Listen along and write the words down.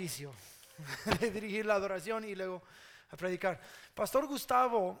de dirigir la adoración y luego a predicar. Pastor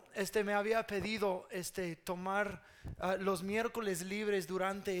Gustavo me había pedido tomar los miércoles libres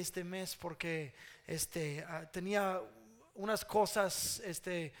durante este mes porque tenía unas cosas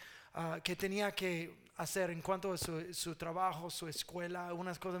que tenía que hacer en cuanto a su trabajo, su escuela,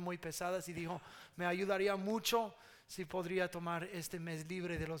 unas cosas muy pesadas, y dijo, me ayudaría mucho si podría tomar este mes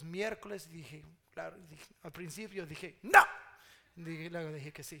libre de los miércoles. Y dije, claro, al principio dije, no. Luego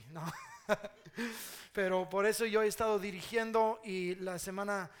dije que sí, no. Pero por eso yo he estado dirigiendo, y la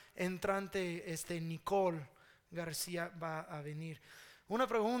semana entrante Nicole García va a venir. Una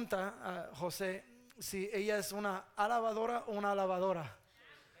pregunta, José, si ella es una alabadora o una lavadora.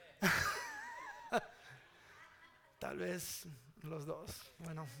 Tal vez los dos.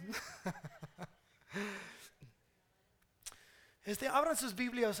 Bueno. Abran sus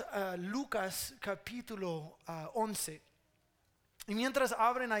Biblias a Lucas capítulo 11. Y mientras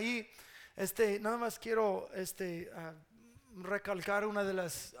abren ahí, nada más quiero recalcar uno de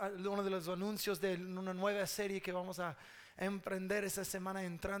los anuncios de una nueva serie que vamos a emprender esta semana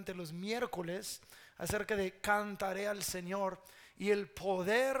entrante, los miércoles, acerca de Cantaré al Señor y el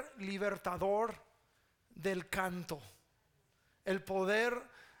poder libertador del canto. El poder,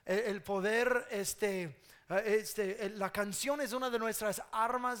 la canción es una de nuestras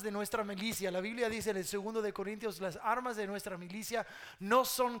armas de nuestra milicia. La Biblia dice en el 2 de Corintios, las armas de nuestra milicia no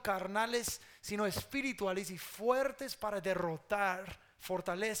son carnales, sino espirituales y fuertes para derrotar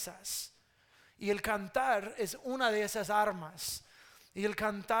fortalezas. Y el cantar es una de esas armas. Y el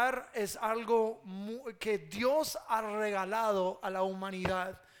cantar es algo que Dios ha regalado a la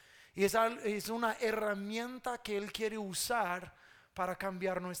humanidad. Y es una herramienta que Él quiere usar para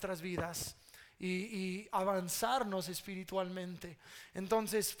cambiar nuestras vidas y avanzarnos espiritualmente.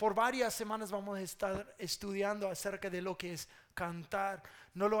 Entonces, por varias semanas vamos a estar estudiando acerca de lo que es cantar.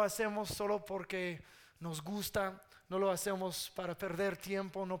 No lo hacemos solo porque nos gusta, no lo hacemos para perder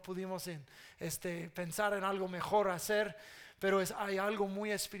tiempo, no pudimos pensar en algo mejor hacer, pero hay algo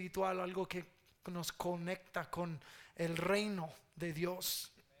muy espiritual, algo que nos conecta con el reino de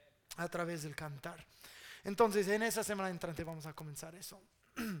Dios a través del cantar. Entonces, en esa semana entrante vamos a comenzar eso.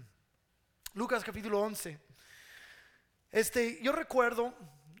 Lucas capítulo 11. Yo recuerdo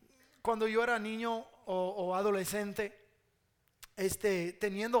cuando yo era niño o adolescente,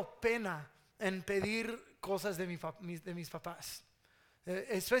 teniendo pena en pedir cosas de mis papás,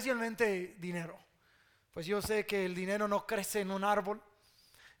 especialmente dinero. Pues yo sé que el dinero no crece en un árbol,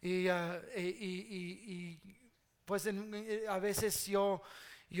 y pues a veces yo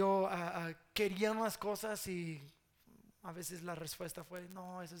quería unas cosas y a veces la respuesta fue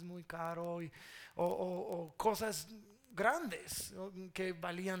no, eso es muy caro, o cosas grandes que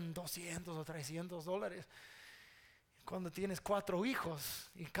valían $200 o $300. Cuando tienes 4 hijos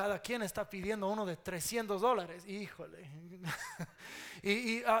y cada quien está pidiendo uno de $300, híjole.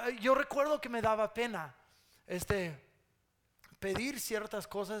 y yo recuerdo que me daba pena pedir ciertas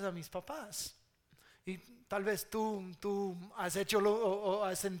cosas a mis papás. Y tal vez tú has hecho o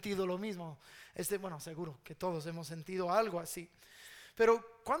has sentido lo mismo. Bueno, seguro que todos hemos sentido algo así.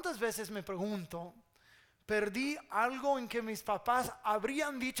 Pero ¿cuántas veces, me pregunto, perdí algo en que mis papás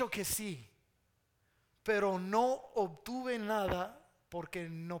habrían dicho que sí, pero no obtuve nada porque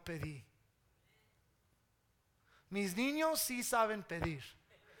no pedí? Mis niños sí saben pedir,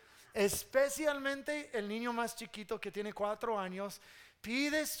 especialmente el niño más chiquito que tiene 4 años.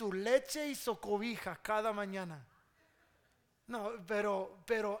 Pide su leche y su cobija cada mañana. No,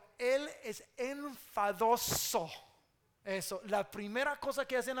 pero él es enfadoso. Eso, la primera cosa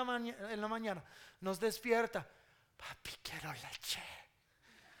que hace en la mañana, nos despierta. Papi, quiero leche.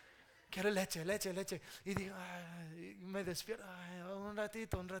 Quiero leche. Y digo, me despierta. Un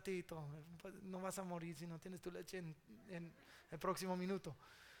ratito. No vas a morir si no tienes tu leche en el próximo minuto.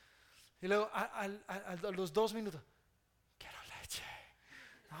 Y luego a los 2 minutos. Quiero leche.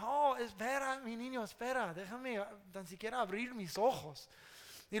 No, espera, mi niño, espera, déjame tan siquiera abrir mis ojos.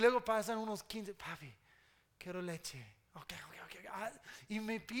 Y luego pasan unos 15, papi, quiero leche. Okay. Y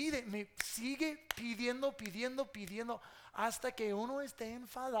me sigue pidiendo, hasta que uno esté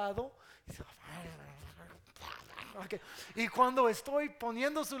enfadado. Okay. Y cuando estoy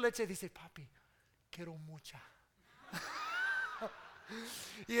poniendo su leche, dice, papi, quiero mucha.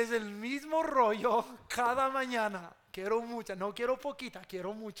 Y es el mismo rollo cada mañana. Quiero mucha, no quiero poquita,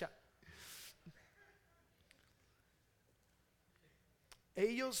 quiero mucha.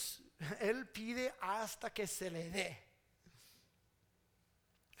 Él pide hasta que se le dé.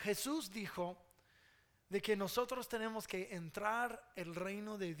 Jesús dijo de que nosotros tenemos que entrar el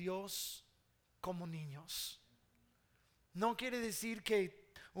reino de Dios como niños. No quiere decir que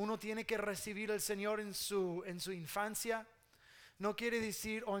uno tiene que recibir al Señor en su infancia. No quiere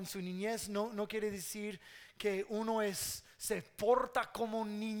decir, o en su niñez, no quiere decir que uno se porta como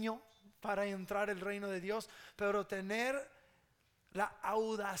un niño para entrar al reino de Dios, pero tener la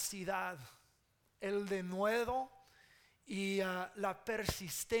audacidad, el denuedo y la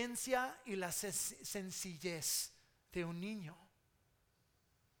persistencia y la sencillez de un niño.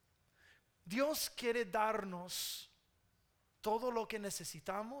 Dios quiere darnos todo lo que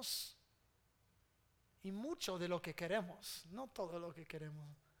necesitamos y mucho de lo que queremos. No todo lo que queremos,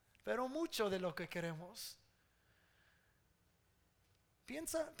 pero mucho de lo que queremos.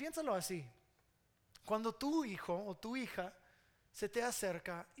 Piénsalo así. Cuando tu hijo o tu hija se te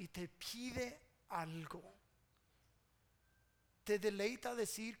acerca y te pide algo, ¿te deleita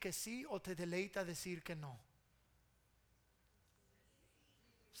decir que sí o te deleita decir que no?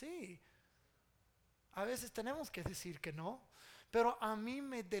 Sí. A veces tenemos que decir que no, pero a mí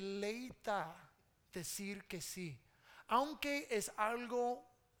me deleita decir que sí. Aunque es algo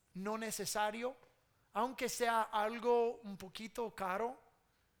no necesario, aunque sea algo un poquito caro,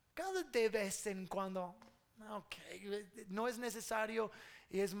 cada de vez en cuando, no es necesario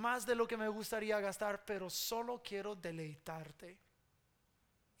y es más de lo que me gustaría gastar, pero solo quiero deleitarte.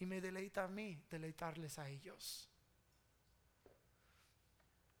 Y me deleita a mí deleitarles a ellos.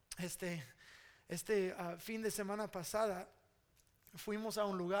 Fin de semana pasada fuimos a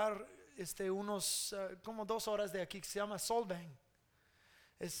un lugar unos como 2 horas de aquí que se llama Solvang.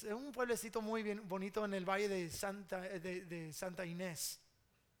 Es un pueblecito muy bien bonito en el valle de Santa Inés.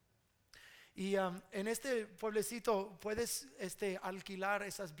 Y en este pueblecito puedes alquilar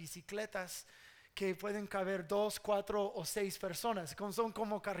esas bicicletas que pueden caber 2, 4 o 6 personas. Son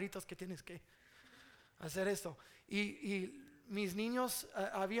como carritos que tienes que hacer esto. Y mis niños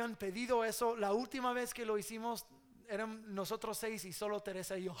habían pedido eso. La última vez que lo hicimos eran nosotros 6 y solo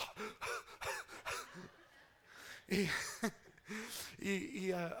Teresa y yo. y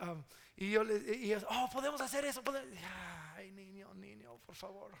yo les podemos hacer eso. Ay, niño, por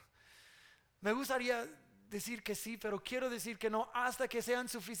favor. Me gustaría decir que sí, pero quiero decir que no hasta que sean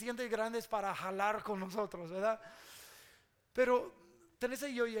suficientemente grandes para jalar con nosotros, ¿verdad? Pero Teresa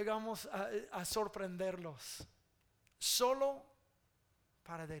y yo llegamos a sorprenderlos solo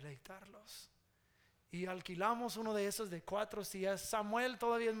para deleitarlos. Y alquilamos uno de esos de 4 sillas. Samuel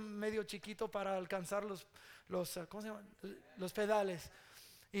todavía es medio chiquito para alcanzar los ¿cómo se llama? Los pedales.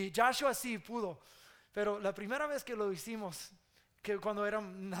 Y Joshua sí pudo. Pero la primera vez que lo hicimos, que cuando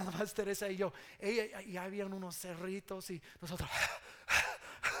eran nada más Teresa y yo, y habían unos cerritos y nosotros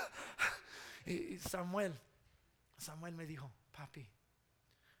y Samuel me dijo: papi,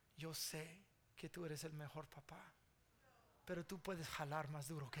 yo sé que tú eres el mejor papá, pero tú puedes jalar más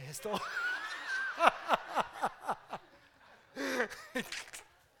duro que esto.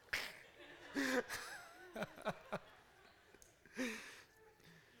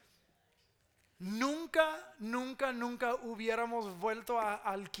 Nunca hubiéramos vuelto a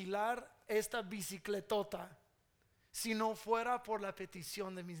alquilar esta bicicletota si no fuera por la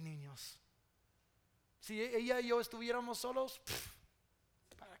petición de mis niños. Si ella y yo estuviéramos solos,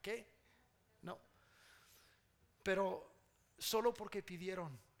 ¿para qué? No. Pero solo porque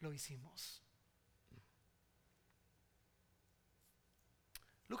pidieron lo hicimos.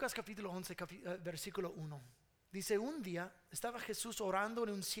 Lucas capítulo 11, versículo 1. Dice: un día estaba Jesús orando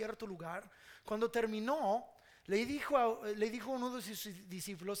en un cierto lugar. Cuando terminó, le dijo a uno de sus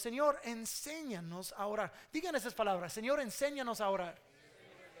discípulos: Señor, enséñanos a orar. Digan esas palabras: Señor, enséñanos a orar.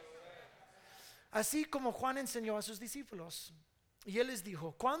 Así como Juan enseñó a sus discípulos. Y él les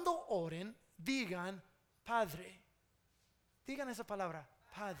dijo: cuando oren, digan Padre. Digan esa palabra,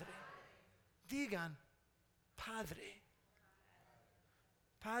 Padre. Digan Padre.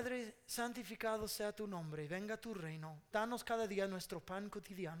 Padre, santificado sea tu nombre, venga tu reino, danos cada día nuestro pan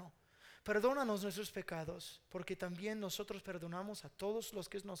cotidiano, perdónanos nuestros pecados, porque también nosotros perdonamos a todos los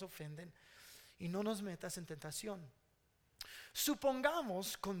que nos ofenden, y no nos metas en tentación.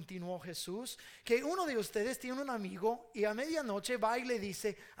 Supongamos, continuó Jesús, que uno de ustedes tiene un amigo y a medianoche va y le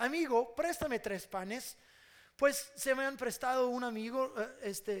dice: amigo, préstame 3 panes, pues se me han presentado un amigo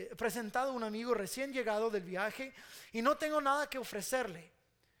recién llegado del viaje y no tengo nada que ofrecerle.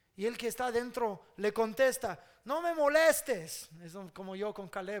 Y el que está adentro le contesta: no me molestes. Es como yo con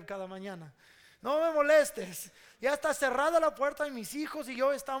Caleb cada mañana. No me molestes, ya está cerrada la puerta y mis hijos y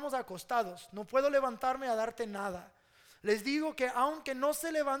yo estamos acostados. No puedo levantarme a darte nada. Les digo que aunque no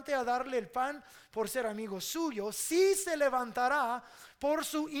se levante a darle el pan por ser amigo suyo, sí se levantará por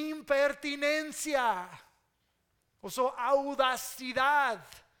su impertinencia o su audacidad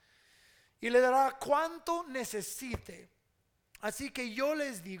y le dará cuanto necesite. Así que yo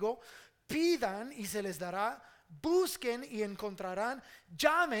les digo, pidan y se les dará, busquen y encontrarán,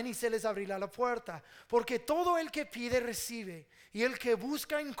 llamen y se les abrirá la puerta. Porque todo el que pide recibe, y el que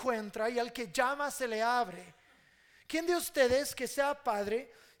busca encuentra, y al que llama se le abre. ¿Quién de ustedes que sea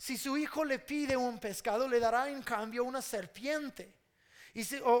padre, si su hijo le pide un pescado, le dará en cambio una serpiente?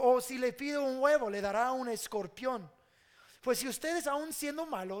 O si le pide un huevo, le dará un escorpión. Pues si ustedes, aun siendo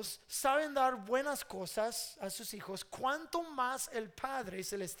malos, saben dar buenas cosas a sus hijos, ¿cuánto más el Padre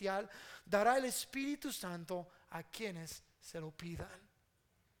Celestial dará el Espíritu Santo a quienes se lo pidan?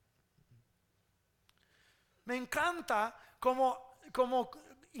 Me encanta cómo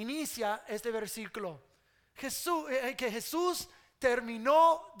inicia este versículo. Que Jesús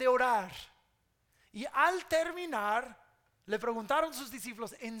terminó de orar, y al terminar le preguntaron a sus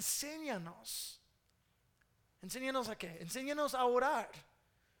discípulos, enséñanos. ¿Enséñanos a qué? Enséñanos a orar.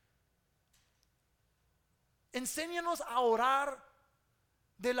 Enséñanos a orar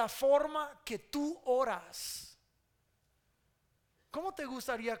de la forma que tú oras. ¿Cómo te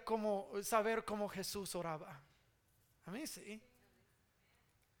gustaría saber cómo Jesús oraba? A mí sí.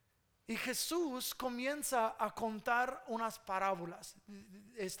 Y Jesús comienza a contar unas parábolas.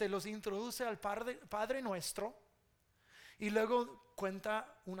 Los introduce al Padre Nuestro y luego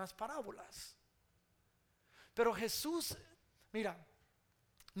cuenta unas parábolas. Pero Jesús, mira,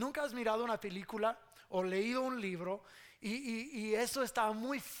 nunca has mirado una película o leído un libro y eso está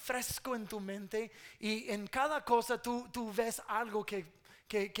muy fresco en tu mente, y en cada cosa tú ves algo que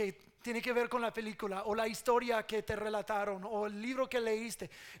tiene que ver con la película o la historia que te relataron o el libro que leíste.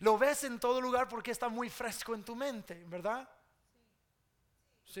 Lo ves en todo lugar porque está muy fresco en tu mente, ¿verdad?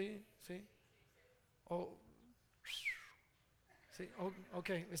 Sí, sí. Ok,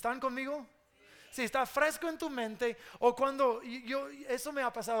 ¿están conmigo? Si está fresco en tu mente, o cuando eso me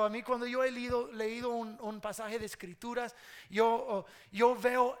ha pasado a mí cuando yo he leído un pasaje de escrituras, yo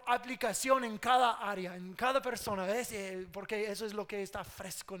veo aplicación en cada área, en cada persona, porque eso es lo que está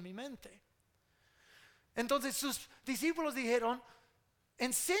fresco en mi mente. Entonces sus discípulos dijeron,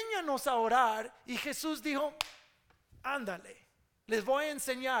 enséñanos a orar, y Jesús dijo, ándale, les voy a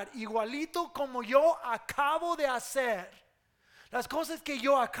enseñar igualito como yo acabo de hacer. Las cosas que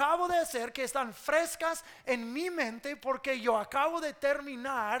yo acabo de hacer, que están frescas en mi mente porque yo acabo de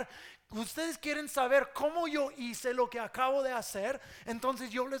terminar. Ustedes quieren saber cómo yo hice lo que acabo de hacer, entonces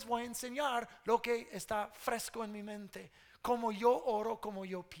yo les voy a enseñar lo que está fresco en mi mente, cómo yo oro, cómo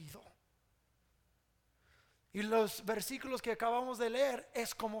yo pido. Y los versículos que acabamos de leer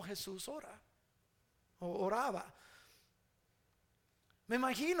es como Jesús oraba. Me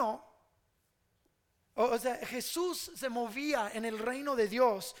imagino. O sea, Jesús se movía en el reino de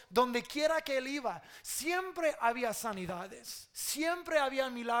Dios donde quiera que él iba. Siempre había sanidades, siempre había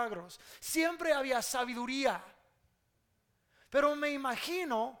milagros, siempre había sabiduría. Pero me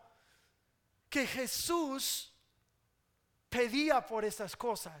imagino que Jesús pedía por esas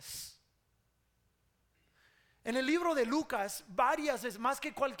cosas. En el libro de Lucas, varias veces, más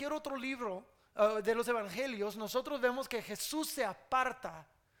que cualquier otro libro de los evangelios, nosotros vemos que Jesús se aparta.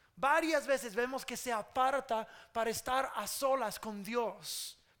 Varias veces vemos que se aparta para estar a solas con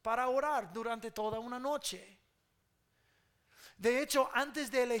Dios, para orar durante toda una noche. De hecho,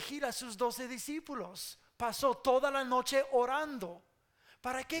 antes de elegir a sus 12 discípulos, pasó toda la noche orando.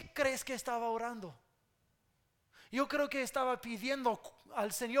 ¿Para qué crees que estaba orando? Yo creo que estaba pidiendo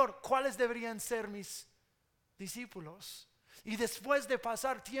al Señor cuáles deberían ser mis discípulos. Y después de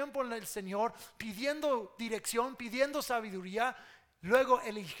pasar tiempo en el Señor, pidiendo dirección, pidiendo sabiduría, luego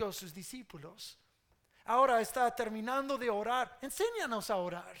eligió a sus discípulos. Ahora está terminando de orar. Enséñanos a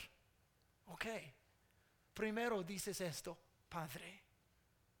orar. Ok. Primero dices esto, Padre.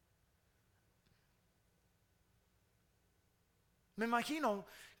 Me imagino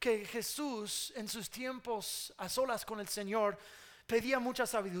que Jesús en sus tiempos a solas con el Señor pedía mucha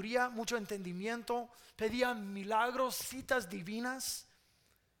sabiduría, mucho entendimiento, pedía milagros, citas divinas.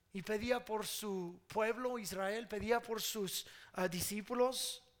 Y pedía por su pueblo Israel, pedía por sus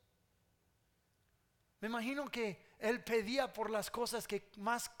discípulos. Me imagino que él pedía por las cosas que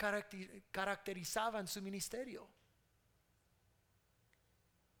más caracterizaban su ministerio.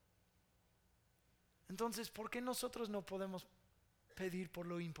 Entonces, ¿por qué nosotros no podemos pedir por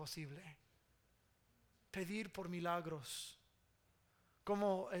lo imposible? Pedir por milagros.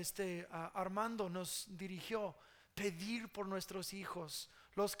 Como Armando nos dirigió, pedir por nuestros hijos.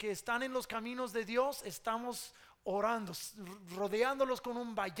 Los que están en los caminos de Dios, estamos orando, rodeándolos con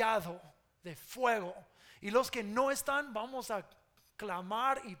un vallado de fuego. Y los que no están, vamos a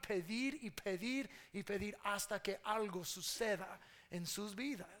clamar y pedir y pedir y pedir hasta que algo suceda en sus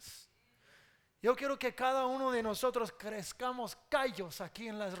vidas. Yo quiero que cada uno de nosotros crezcamos callos aquí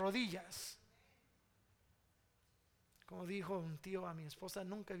en las rodillas. Como dijo un tío a mi esposa,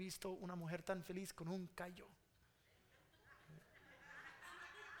 nunca he visto una mujer tan feliz con un callo.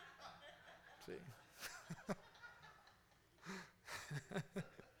 Sí.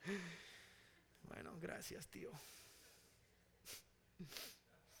 Bueno, gracias, tío.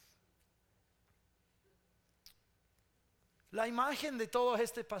 La imagen de todo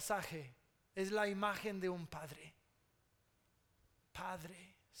este pasaje es la imagen de un padre.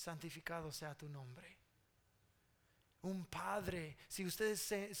 Padre, santificado sea tu nombre. Un padre, si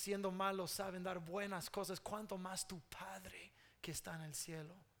ustedes siendo malos saben dar buenas cosas, ¿cuánto más tu Padre que está en el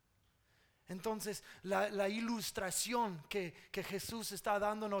cielo? Entonces la ilustración que Jesús está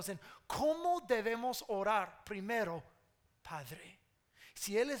dándonos en cómo debemos orar. Primero, Padre.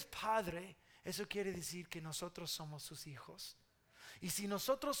 Si Él es Padre, eso quiere decir que nosotros somos sus hijos. Y si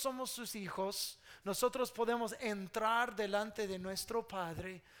nosotros somos sus hijos, nosotros podemos entrar delante de nuestro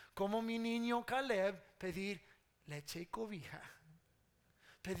Padre, como mi niño Caleb, pedir leche y cobija,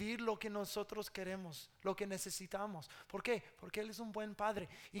 pedir lo que nosotros queremos, lo que necesitamos. ¿Por qué? Porque Él es un buen padre.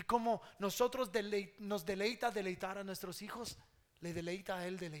 Y como nosotros nos deleita deleitar a nuestros hijos, le deleita a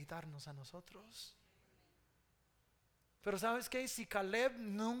Él deleitarnos a nosotros. Pero ¿sabes qué? Si Caleb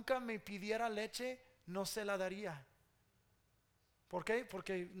nunca me pidiera leche, no se la daría. ¿Por qué?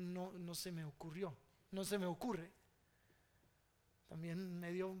 Porque no se me ocurrió, no se me ocurre. También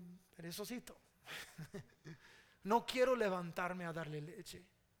me dio perezosito. No quiero levantarme a darle leche,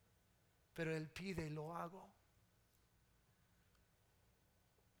 pero Él pide y lo hago.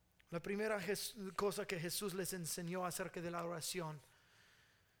 La primera cosa que Jesús les enseñó acerca de la oración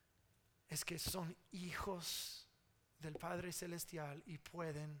es que son hijos del Padre Celestial y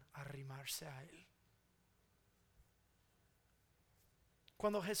pueden arrimarse a Él.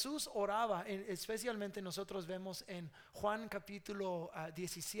 Cuando Jesús oraba, especialmente nosotros vemos en Juan capítulo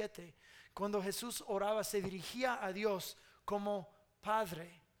 17, cuando Jesús oraba se dirigía a Dios como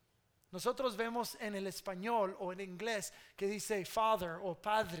Padre. Nosotros vemos en el español o en inglés que dice Father o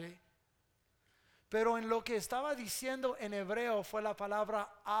Padre, pero en lo que estaba diciendo en hebreo fue la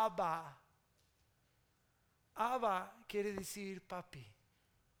palabra Abba. Abba quiere decir papi,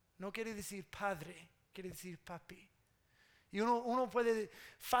 no quiere decir padre, quiere decir papi. Y uno puede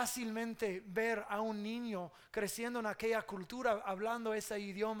fácilmente ver a un niño creciendo en aquella cultura hablando ese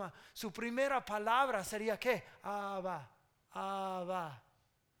idioma. Su primera palabra sería ¿qué? Abba, Abba,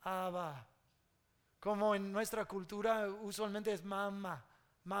 Abba. Como en nuestra cultura usualmente es mamá,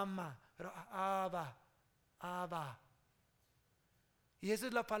 mamá, pero Abba, Abba. Y esa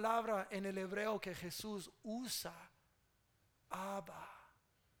es la palabra en el hebreo que Jesús usa. Abba,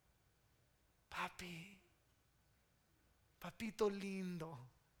 papi. Papito lindo.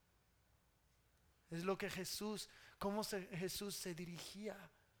 Es lo que Jesús, Jesús se dirigía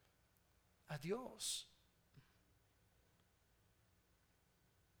a Dios.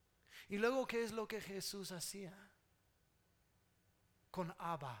 Y luego, ¿qué es lo que Jesús hacía? Con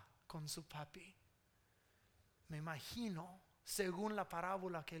Abba, con su papi. Me imagino, según la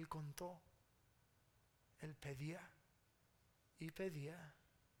parábola que Él contó, Él pedía y pedía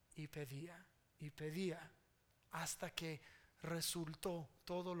y pedía y pedía, hasta que resultó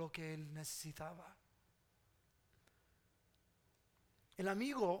todo lo que él necesitaba. El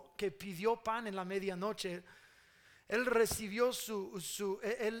amigo que pidió pan en la medianoche, él recibió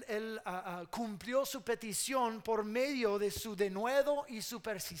cumplió su petición por medio de su denuedo y su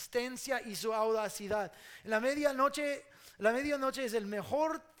persistencia y su audacidad. La medianoche es el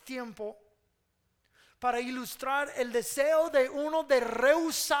mejor tiempo para ilustrar el deseo de uno de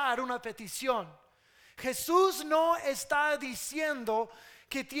rehusar una petición. Jesús no está diciendo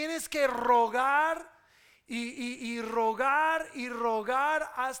que tienes que rogar y rogar y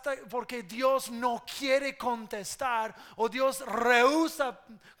rogar hasta porque Dios no quiere contestar o Dios rehúsa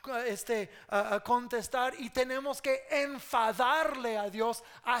contestar y tenemos que enfadarle a Dios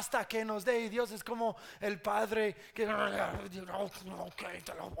hasta que nos dé. Y Dios es como el padre que ok,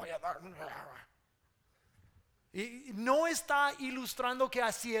 te lo voy a dar. Y no está ilustrando que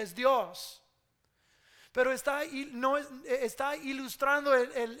así es Dios. Pero está ilustrando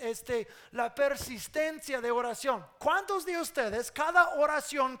la persistencia de oración. ¿Cuántos de ustedes, cada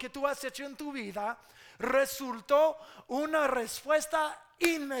oración que tú has hecho en tu vida, resultó una respuesta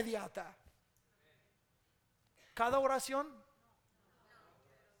inmediata? ¿Cada oración?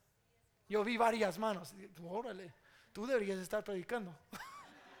 Yo vi varias manos. Órale, tú deberías estar predicando.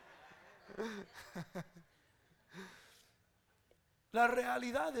 La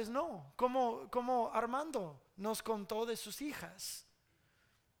realidad es no, como Armando nos contó de sus hijas.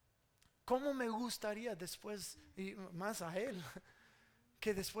 ¿Cómo me gustaría después, y más a Él,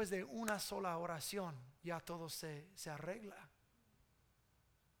 que después de una sola oración ya todo se arregla?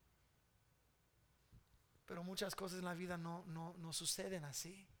 Pero muchas cosas en la vida no suceden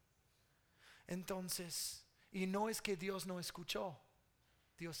así. Entonces, y no es que Dios no escuchó.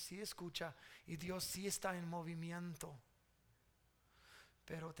 Dios sí escucha y Dios sí está en movimiento.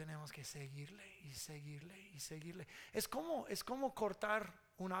 Pero tenemos que seguirle y seguirle y seguirle. Es como cortar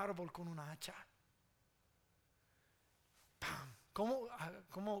un árbol con una hacha. ¡Pam!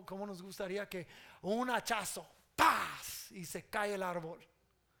 ¿Cómo nos gustaría que un hachazo, ¡paz! Y se cae el árbol?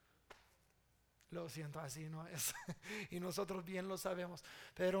 Lo siento, así no es. Y nosotros bien lo sabemos.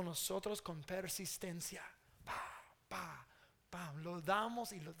 Pero nosotros con persistencia, lo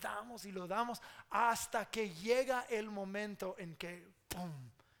damos y lo damos y lo damos hasta que llega el momento en que ¡pum!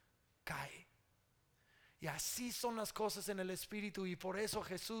 Cae. Y así son las cosas en el Espíritu. Y por eso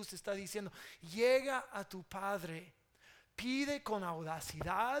Jesús está diciendo: llega a tu Padre, pide con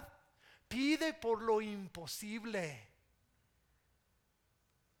audacidad, pide por lo imposible.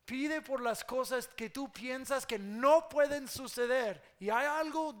 Pide por las cosas que tú piensas que no pueden suceder. ¿Y hay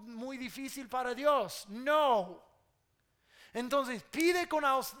algo muy difícil para Dios? No. Entonces pide con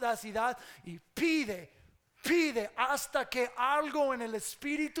audacidad y pide hasta que algo en el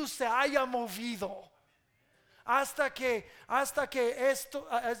Espíritu se haya movido. Hasta que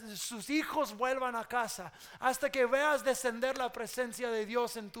sus hijos vuelvan a casa, hasta que veas descender la presencia de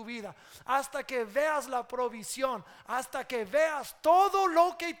Dios en tu vida, hasta que veas la provisión, hasta que veas todo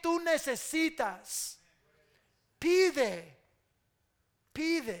lo que tú necesitas. Pide.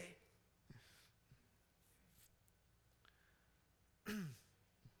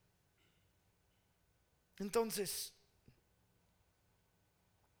 Entonces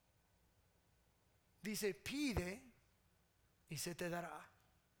dice: pide y se te dará,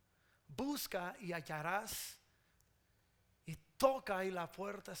 busca y hallarás, y toca y la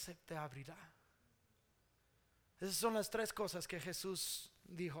puerta se te abrirá. Esas son las tres cosas que Jesús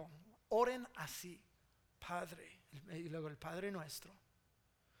dijo: oren así, Padre, y luego el Padre nuestro.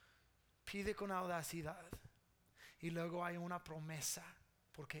 Pide con audacidad, y luego hay una promesa,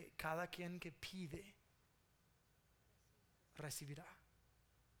 porque cada quien que pide recibirá.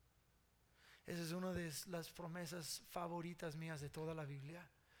 Esa es una de las promesas favoritas mías de toda la Biblia.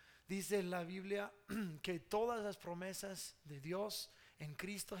 Dice la Biblia que todas las promesas de Dios en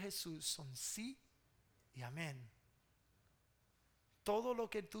Cristo Jesús son sí y amén. Todo lo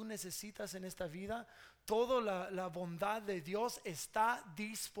que tú necesitas en esta vida, toda la bondad de Dios está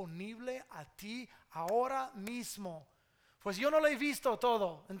disponible a ti ahora mismo. Pues yo no lo he visto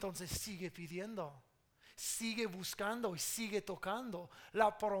todo, entonces sigue pidiendo. Sigue buscando y sigue tocando.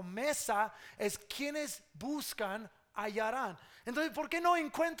 La promesa es: quienes buscan hallarán. Entonces, ¿por qué no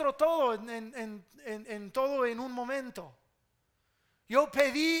encuentro todo en todo en un momento? Yo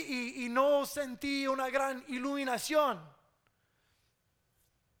pedí y no sentí una gran iluminación.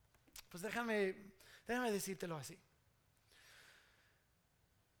 Pues déjame decírtelo así.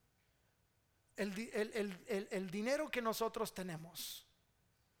 El dinero que nosotros tenemos,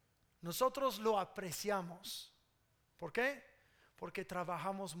 nosotros lo apreciamos. ¿Por qué? Porque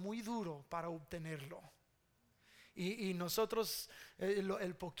trabajamos muy duro para obtenerlo. Y nosotros,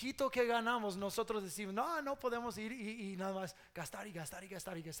 el poquito que ganamos, nosotros decimos: no podemos ir y nada más gastar y gastar y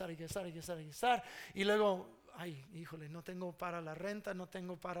gastar y gastar y gastar y gastar y gastar. Y luego, ay, híjole, no tengo para la renta, no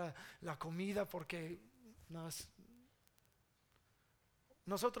tengo para la comida, porque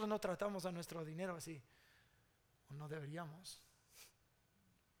nosotros no tratamos a nuestro dinero así. O no deberíamos.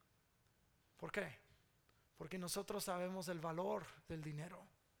 ¿Por qué? Porque nosotros sabemos el valor del dinero.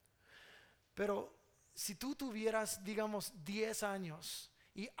 Pero si tú tuvieras, digamos, 10 años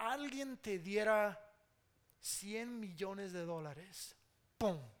y alguien te diera $100 millones,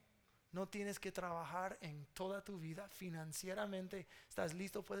 ¡pum! No tienes que trabajar en toda tu vida financieramente, estás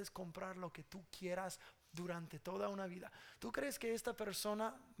listo, puedes comprar lo que tú quieras durante toda una vida. ¿Tú crees que esta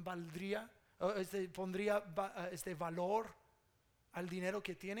persona pondría valor al dinero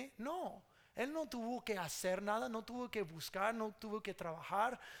que tiene? No. Él no tuvo que hacer nada, no tuvo que buscar, no tuvo que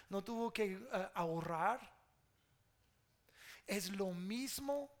trabajar, no tuvo que ahorrar. Es lo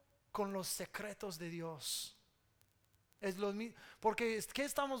mismo con los secretos de Dios. Es lo mismo, porque ¿qué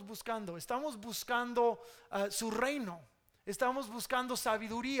estamos buscando? Estamos buscando su reino, estamos buscando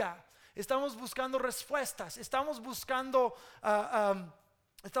sabiduría, estamos buscando respuestas, estamos buscando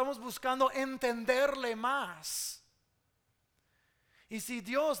entenderle más. Y si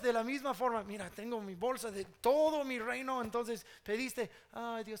Dios de la misma forma: mira, tengo mi bolsa de todo mi reino, entonces pediste: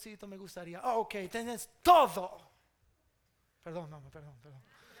 ay, Diosito, me gustaría. Ok, tienes todo. Perdón, mamá, perdón.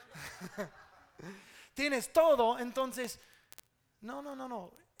 Tienes todo, entonces,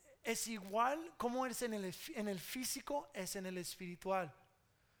 no. Es igual como es en el físico, es en el espiritual.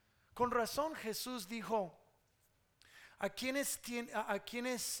 Con razón Jesús dijo, a quienes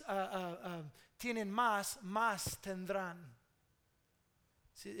tienen más tendrán.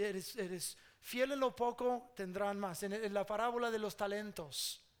 Si eres fiel en lo poco, tendrán más. En la parábola de los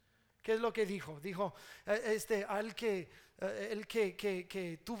talentos, ¿qué es lo que dijo? Dijo, el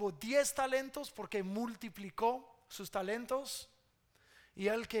que tuvo 10 talentos porque multiplicó sus talentos, y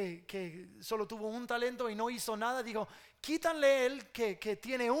el que solo tuvo un talento y no hizo nada, dijo, quítanle el que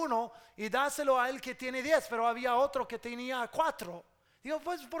tiene uno y dáselo a el que tiene 10. Pero había otro que tenía 4. Digo,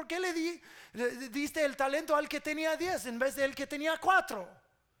 pues ¿por qué le diste el talento al que tenía 10 en vez de el que tenía 4?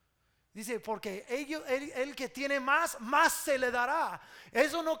 Dice, porque el que tiene más se le dará.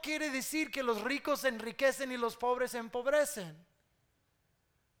 Eso no quiere decir que los ricos se enriquecen y los pobres se empobrecen.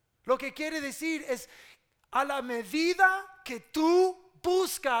 Lo que quiere decir es, a la medida que tú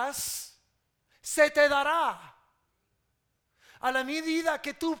buscas, se te dará. A la medida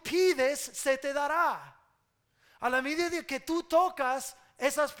que tú pides, se te dará. A la medida que tú tocas,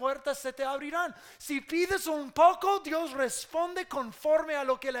 esas puertas se te abrirán. Si pides un poco, Dios responde conforme a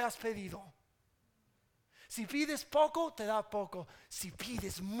lo que le has pedido. Si pides poco, te da poco. Si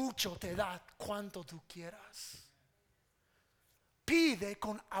pides mucho, te da cuanto tú quieras. Pide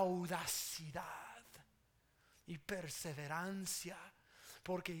con audacidad y perseverancia,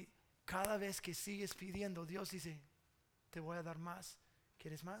 porque cada vez que sigues pidiendo, Dios dice, te voy a dar más.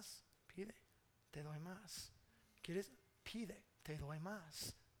 ¿Quieres más? Pide, te doy más. ¿Quieres? Pide, te doy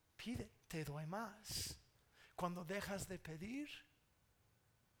más. Pide, te doy más. Cuando dejas de pedir,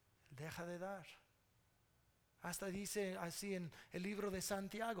 deja de dar. Hasta dice así en el libro de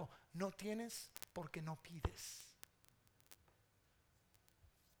Santiago, no tienes porque no pides.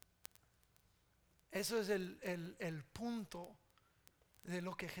 Eso es el punto de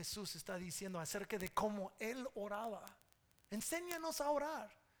lo que Jesús está diciendo acerca de cómo Él oraba. Enséñanos a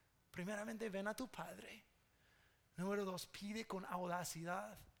orar. Primeramente, ven a tu Padre. Número 2, pide con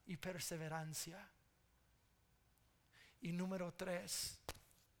audacidad y perseverancia. Y número 3,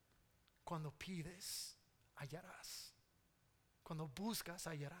 cuando pides, hallarás. Cuando buscas,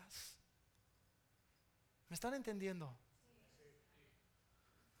 hallarás. ¿Me están entendiendo?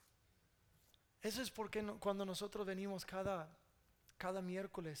 Eso es porque cuando nosotros venimos cada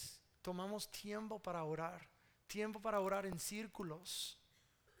miércoles, tomamos tiempo para orar en círculos,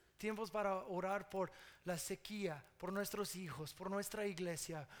 tiempos para orar por la sequía, por nuestros hijos, por nuestra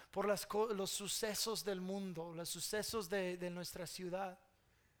iglesia, por los sucesos del mundo, los sucesos de nuestra ciudad.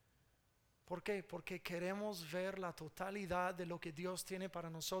 ¿Por qué? Porque queremos ver la totalidad de lo que Dios tiene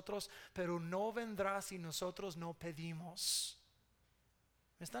para nosotros, pero no vendrá si nosotros no pedimos.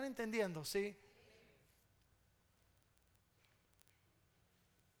 ¿Me están entendiendo? ¿Sí?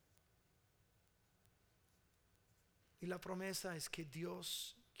 Y la promesa es que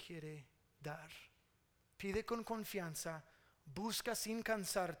Dios quiere dar. Pide con confianza, busca sin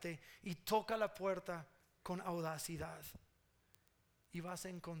cansarte y toca la puerta con audacidad. Y vas a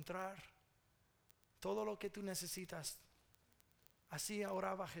encontrar todo lo que tú necesitas. Así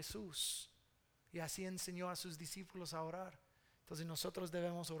oraba Jesús y así enseñó a sus discípulos a orar. Entonces nosotros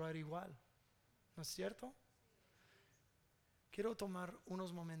debemos orar igual, ¿no es cierto? Quiero tomar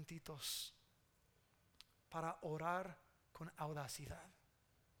unos momentitos para orar con audacidad.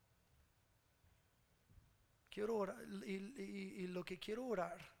 Quiero orar, y lo que quiero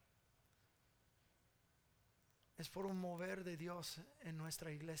orar es por un mover de Dios en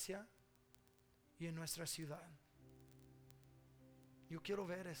nuestra iglesia y en nuestra ciudad. Yo quiero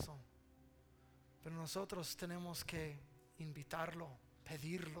ver eso, pero nosotros tenemos que invitarlo,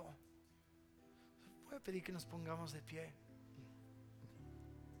 pedirlo. Voy a pedir que nos pongamos de pie.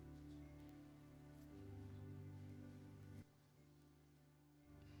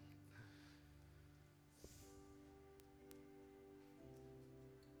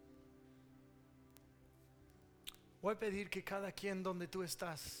 Voy a pedir que cada quien donde tú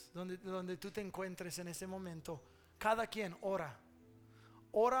estás, donde tú te encuentres en ese momento, cada quien ora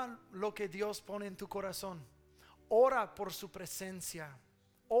lo que Dios pone en tu corazón. Ora por su presencia.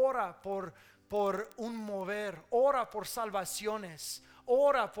 Ora por un mover. Ora por salvaciones.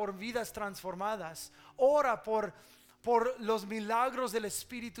 Ora por vidas transformadas. Ora por los milagros del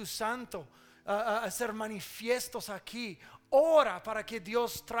Espíritu Santo a ser manifiestos aquí. Ora para que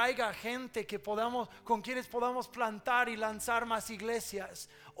Dios traiga gente con quienes podamos plantar y lanzar más iglesias.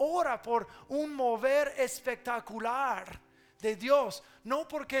 Ora por un mover espectacular de Dios, no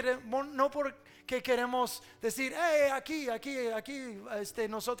porque queremos decir, hey, aquí,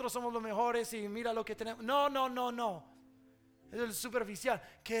 nosotros somos los mejores y mira lo que tenemos. No, no, no, no. Es el superficial.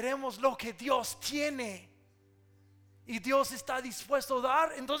 Queremos lo que Dios tiene y Dios está dispuesto a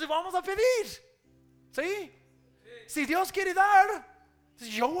dar, entonces vamos a pedir. ¿Sí? Si Dios quiere dar,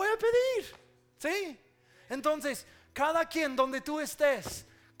 yo voy a pedir. ¿Sí? Entonces, cada quien donde tú estés,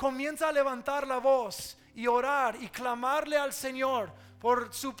 comienza a levantar la voz y orar y clamarle al Señor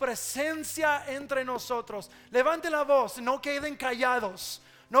por su presencia entre nosotros. Levanten la voz, no queden callados.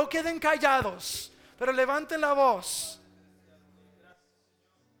 No queden callados, pero levanten la voz.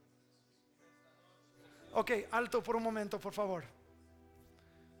 Ok, alto por un momento, por favor.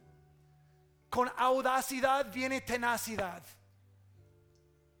 Con audacidad viene tenacidad.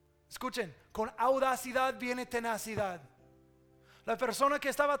 Escuchen, con audacidad viene tenacidad. La persona que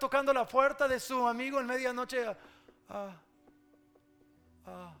estaba tocando la puerta de su amigo en medianoche,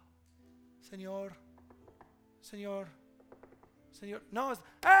 Señor, no,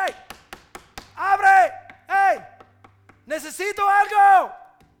 ¡hey! ¡Abre! ¡Hey! ¡Necesito algo!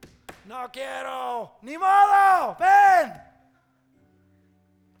 No quiero, ni modo, ven.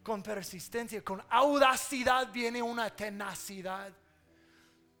 Con persistencia, con audacidad viene una tenacidad.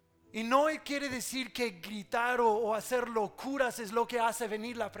 Y no quiere decir que gritar o hacer locuras es lo que hace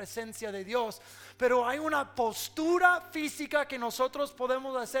venir la presencia de Dios. Pero hay una postura física que nosotros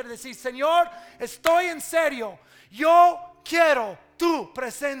podemos hacer. Decir, Señor, estoy en serio. Yo quiero tu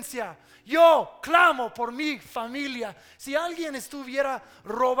presencia. Yo clamo por mi familia. Si alguien estuviera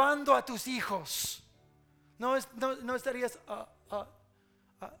robando a tus hijos, no estarías,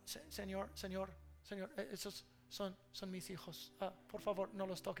 Señor, esos son mis hijos, por favor no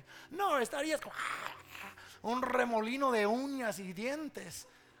los toques. No, estarías como un remolino de uñas y dientes.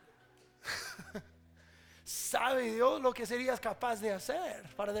 Sabe Dios lo que serías capaz de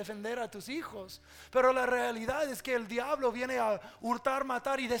hacer para defender a tus hijos. Pero la realidad es que el diablo viene a hurtar,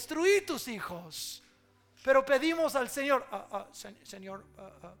 matar y destruir tus hijos. Pero pedimos al Señor, Señor,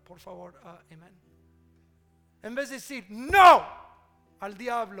 por favor, amén. En vez de decir no al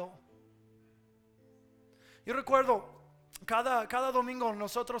diablo. Yo recuerdo cada domingo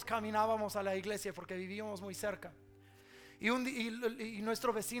nosotros caminábamos a la iglesia porque vivíamos muy cerca. Y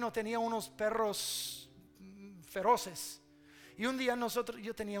nuestro vecino tenía unos perros feroces. Y un día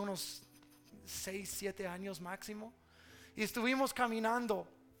yo tenía unos 6, 7 años máximo, y estuvimos caminando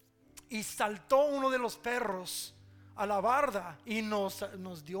y saltó uno de los perros a la barda y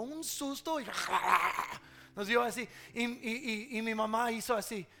nos dio un susto y nos dio así. Y mi mamá hizo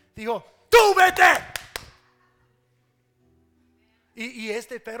así, dijo, ¡tú vete! Y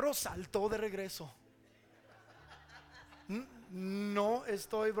este perro saltó de regreso. No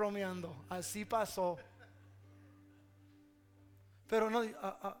estoy bromeando, así pasó. Pero no,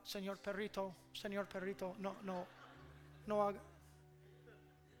 señor perrito, no haga.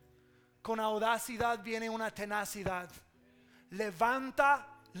 Con audacidad viene una tenacidad. Levanta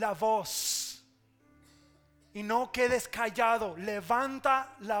la voz y no quedes callado.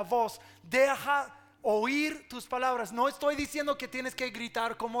 Levanta la voz. Deja oír tus palabras. No estoy diciendo que tienes que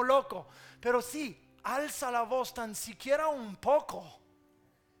gritar como loco, pero sí, alza la voz tan siquiera un poco.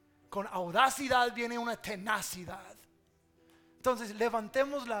 Con audacidad viene una tenacidad. Entonces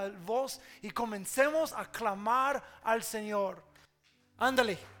levantemos la voz y comencemos a clamar al Señor.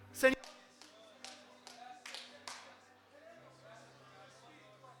 Ándale, Señor.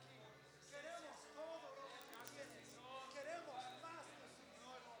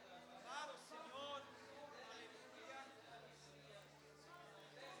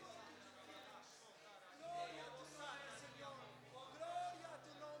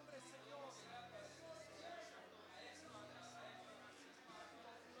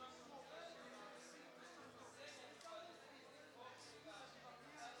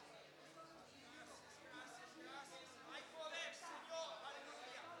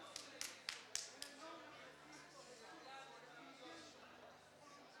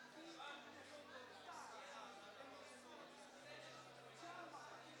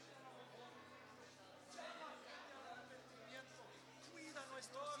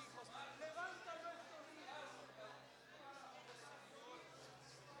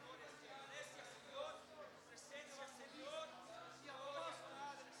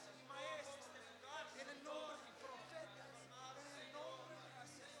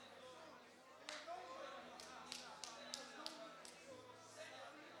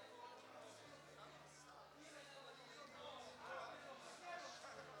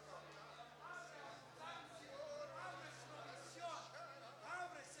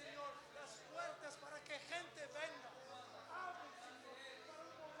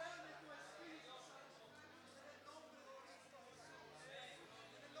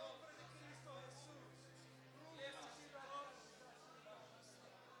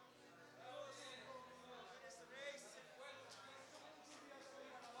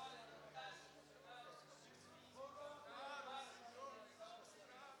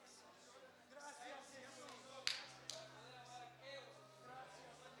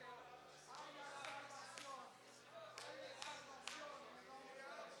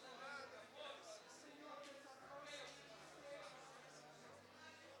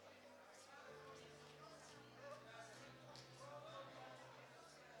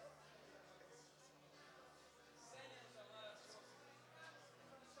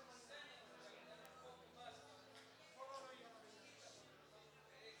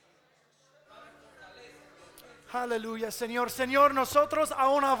 Aleluya, Señor. Señor, nosotros a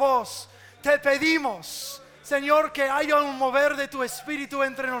una voz te pedimos, Señor, que haya un mover de tu espíritu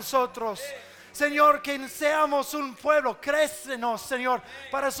entre nosotros. Señor, que seamos un pueblo, crécenos, Señor,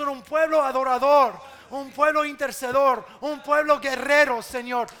 para ser un pueblo adorador, un pueblo intercedor, un pueblo guerrero,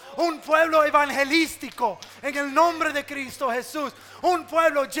 Señor, un pueblo evangelístico, en el nombre de Cristo Jesús, un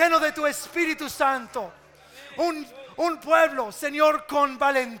pueblo lleno de tu Espíritu Santo, un pueblo, Señor, con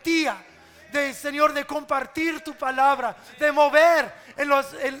valentía, Señor, de compartir tu palabra, de mover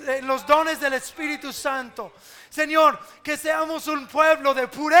en los dones del Espíritu Santo. Señor, que seamos un pueblo de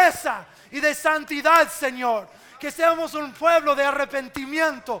pureza y de santidad, Señor. Que seamos un pueblo de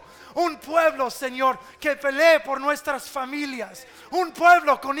arrepentimiento. Un pueblo, Señor, que pelee por nuestras familias. Un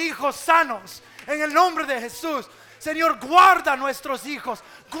pueblo con hijos sanos. En el nombre de Jesús. Señor, guarda nuestros hijos.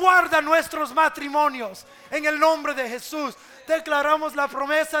 Guarda nuestros matrimonios. En el nombre de Jesús. Declaramos la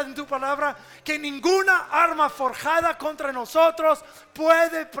promesa en tu palabra que ninguna arma forjada contra nosotros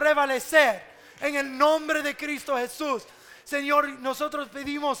puede prevalecer. En el nombre de Cristo Jesús. Señor, nosotros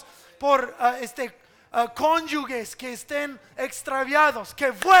pedimos por cónyuges que estén extraviados,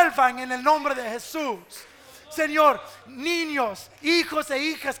 que vuelvan en el nombre de Jesús. Señor, niños, hijos e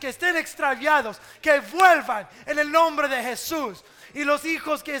hijas que estén extraviados, que vuelvan en el nombre de Jesús. Y los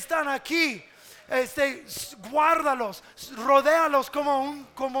hijos que están aquí, guárdalos, rodéalos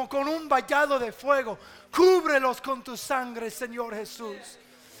como con un vallado de fuego. Cúbrelos con tu sangre, Señor Jesús.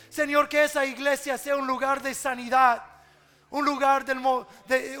 Señor, que esa iglesia sea un lugar de sanidad, un lugar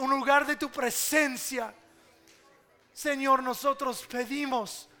de tu presencia. Señor, nosotros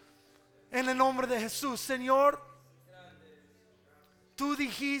pedimos en el nombre de Jesús. Señor, tú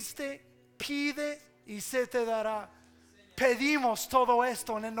dijiste, pide y se te dará. Pedimos todo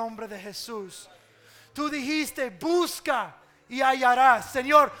esto en el nombre de Jesús. Tú dijiste, busca y hallarás.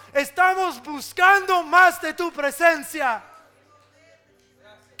 Señor, estamos buscando más de tu presencia.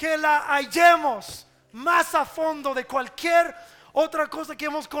 Que la hallemos más a fondo de cualquier otra cosa que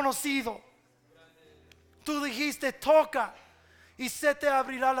hemos conocido. Tú dijiste, toca y se te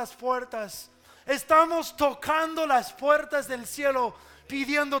abrirá las puertas. Estamos tocando las puertas del cielo,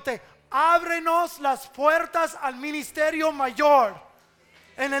 pidiéndote, ábrenos las puertas al ministerio mayor.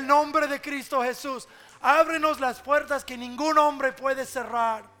 En el nombre de Cristo Jesús, ábrenos las puertas que ningún hombre puede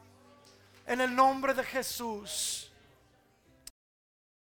cerrar. En el nombre de Jesús.